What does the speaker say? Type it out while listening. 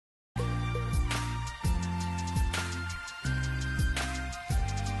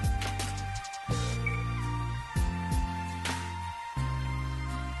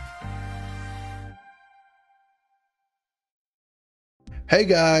Hey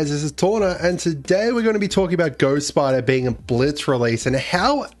guys, this is Torna, and today we're going to be talking about Ghost Spider being a Blitz release and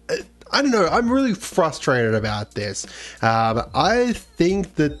how, I don't know, I'm really frustrated about this. I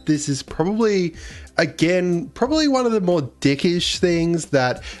think that this is probably, again, probably one of the more dickish things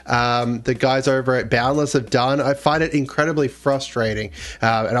that the guys over at Boundless have done. I find it incredibly frustrating,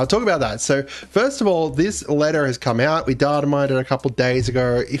 and I'll talk about that. So first of all, this letter has come out. We data mined it a couple days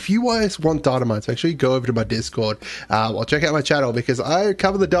ago. If you guys want data mines, make sure you go over to my Discord or check out my channel, because I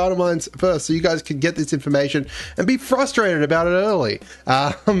cover the data mines first so you guys can get this information and be frustrated about it early.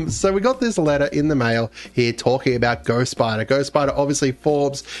 So we got this letter in the mail here talking about Ghost Spider. Ghost Spider obviously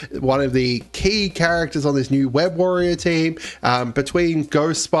forms one of the key characters on this new Web Warrior team. Between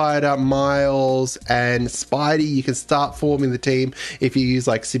Ghost Spider, Miles, and Spidey, you can start forming the team if you use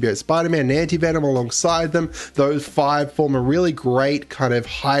like Symbiote Spider-Man and Anti-Venom alongside them. Those five form a really great kind of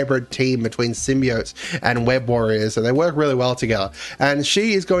hybrid team between symbiotes and Web Warriors, and they work really well together. And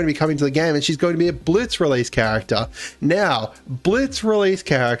she is going to be coming to the game, and she's going to be a Blitz release character. Now, Blitz release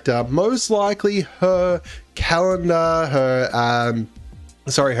character, most likely her calendar, her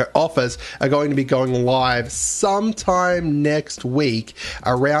offers are going to be going live sometime next week,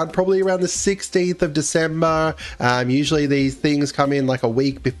 probably around the 16th of December. Usually these things come in like a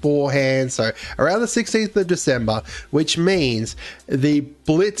week beforehand, so around the 16th of December, which means the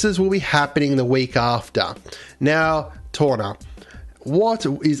blitzes will be happening the week after. Now, Torna, what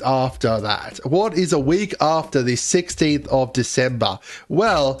is after that? What is a week after the 16th of December?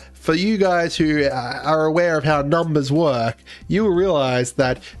 Well, for you guys who are aware of how numbers work, you will realize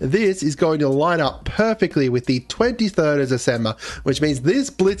that this is going to line up perfectly with the 23rd of December, which means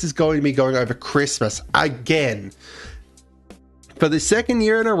this Blitz is going to be going over Christmas again. For the second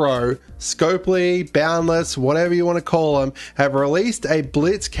year in a row, Scopely, Boundless, whatever you want to call them, have released a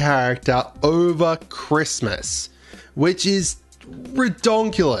Blitz character over Christmas, which is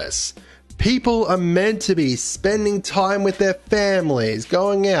redonkulous. People are meant to be spending time with their families,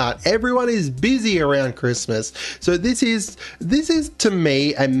 going out. Everyone is busy around Christmas. So this is to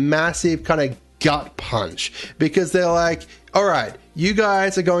me a massive kind of gut punch, because they're like, all right, you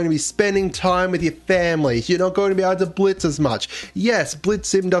guys are going to be spending time with your families. You're not going to be able to blitz as much. Yes, Blitz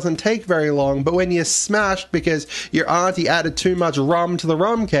Sim doesn't take very long, but when you're smashed because your auntie added too much rum to the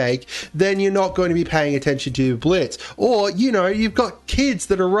rum cake, then you're not going to be paying attention to Blitz. Or, you know, you've got kids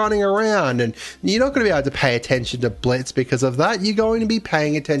that are running around and you're not going to be able to pay attention to Blitz because of that. You're going to be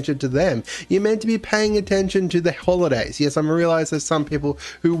paying attention to them. You're meant to be paying attention to the holidays. Yes, I realize there's some people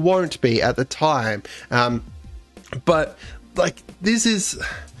who won't be at the time. But like, this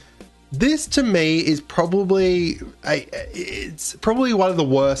to me is probably it's probably one of the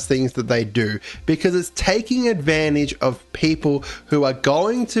worst things that they do, because it's taking advantage of people who are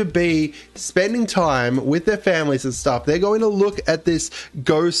going to be spending time with their families and stuff. They're going to look at this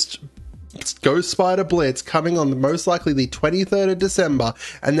Ghost Spider Blitz coming on most likely the 23rd of December,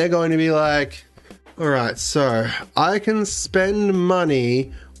 and they're going to be like, all right, so I can spend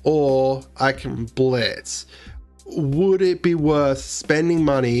money or I can blitz. Would it be worth spending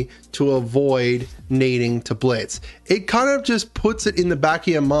money to avoid needing to blitz? It kind of just puts it in the back of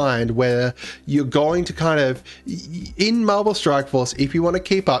your mind where you're going to kind of, in Marvel Strike Force, if you want to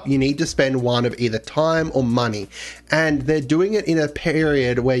keep up, you need to spend one of either time or money. And they're doing it in a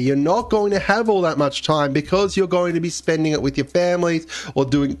period where you're not going to have all that much time, because you're going to be spending it with your families or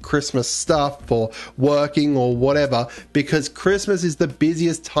doing Christmas stuff or working or whatever, because Christmas is the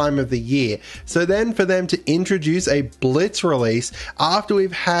busiest time of the year. So then for them to introduce a Blitz release after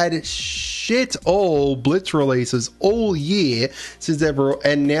we've had shit all Blitz releases all year since they've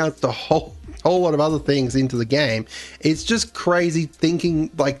announced a whole lot of other things into the game, it's just crazy thinking,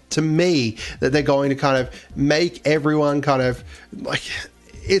 like, to me, that they're going to kind of make everyone kind of like,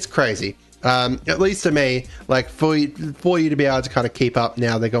 it's crazy. At least to me, like, for you to be able to kind of keep up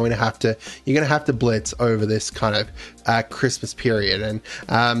now, you're going to have to blitz over this kind of Christmas period.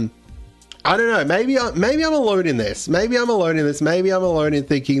 And I don't know, maybe I'm alone in this. Maybe I'm alone in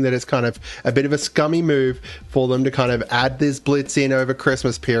thinking that it's kind of a bit of a scummy move for them to kind of add this Blitz in over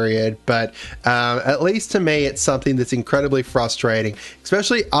Christmas period. But at least to me, it's something that's incredibly frustrating,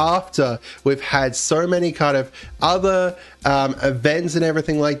 especially after we've had so many kind of other events and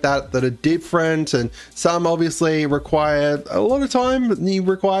everything like that are different, and some obviously require a lot of time. You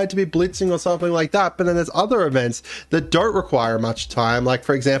require to be blitzing or something like that, but then there's other events that don't require much time, like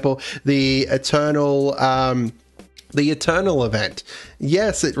for example the Eternal event.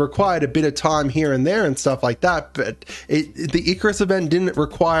 Yes, it required a bit of time here and there and stuff like that, but the Icarus event didn't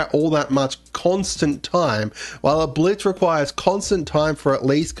require all that much constant time, while a Blitz requires constant time for at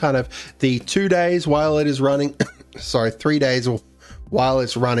least kind of the 2 days while it is running. Sorry, 3 days or while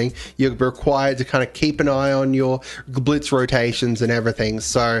it's running. You're required to kind of keep an eye on your Blitz rotations and everything.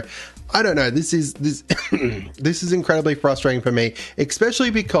 So I don't know. This is this is incredibly frustrating for me, especially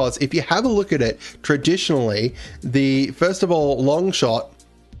because if you have a look at it, traditionally, the first of all long shot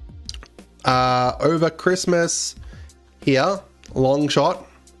over Christmas here, long shot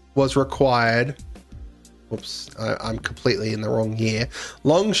was required. Whoops, I'm completely in the wrong year.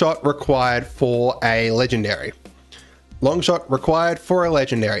 Long shot required for a legendary. Long shot required for a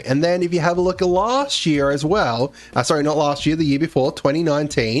legendary. And then if you have a look at last year as well, sorry, not last year, the year before,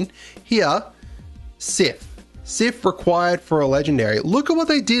 2019, here, Sif. Sif required for a legendary. Look at what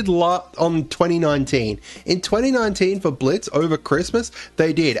they did on 2019. In 2019 for Blitz over Christmas,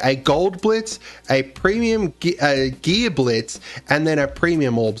 they did a gold Blitz, a premium gear Blitz, and then a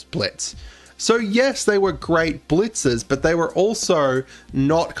premium orbs Blitz. So yes, they were great blitzes, but they were also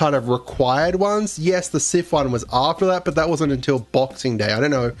not kind of required ones. Yes, the Sif one was after that, but that wasn't until Boxing Day. I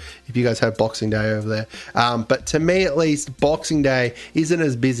don't know if you guys have Boxing Day over there, but to me at least, Boxing Day isn't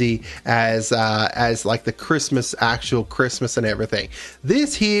as busy as like the actual Christmas and everything.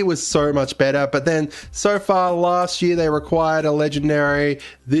 This here was so much better, but then so far last year they required a legendary.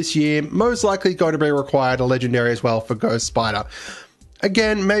 This year, most likely going to be required a legendary as well for Ghost Spider.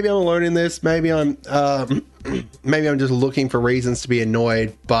 Again, maybe I'm alone in this. Maybe I'm just looking for reasons to be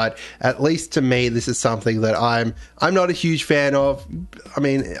annoyed. But at least to me, this is something that I'm not a huge fan of. I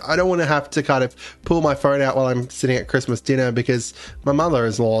mean, I don't want to have to kind of pull my phone out while I'm sitting at Christmas dinner because my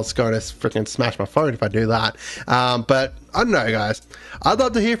mother-in-law is going to freaking smash my phone if I do that. But I don't know, guys. I'd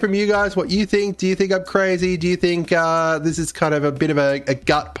love to hear from you guys what you think. Do you think I'm crazy? Do you think this is kind of a bit of a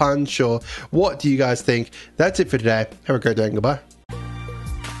gut punch? Or what do you guys think? That's it for today. Have a great day and goodbye.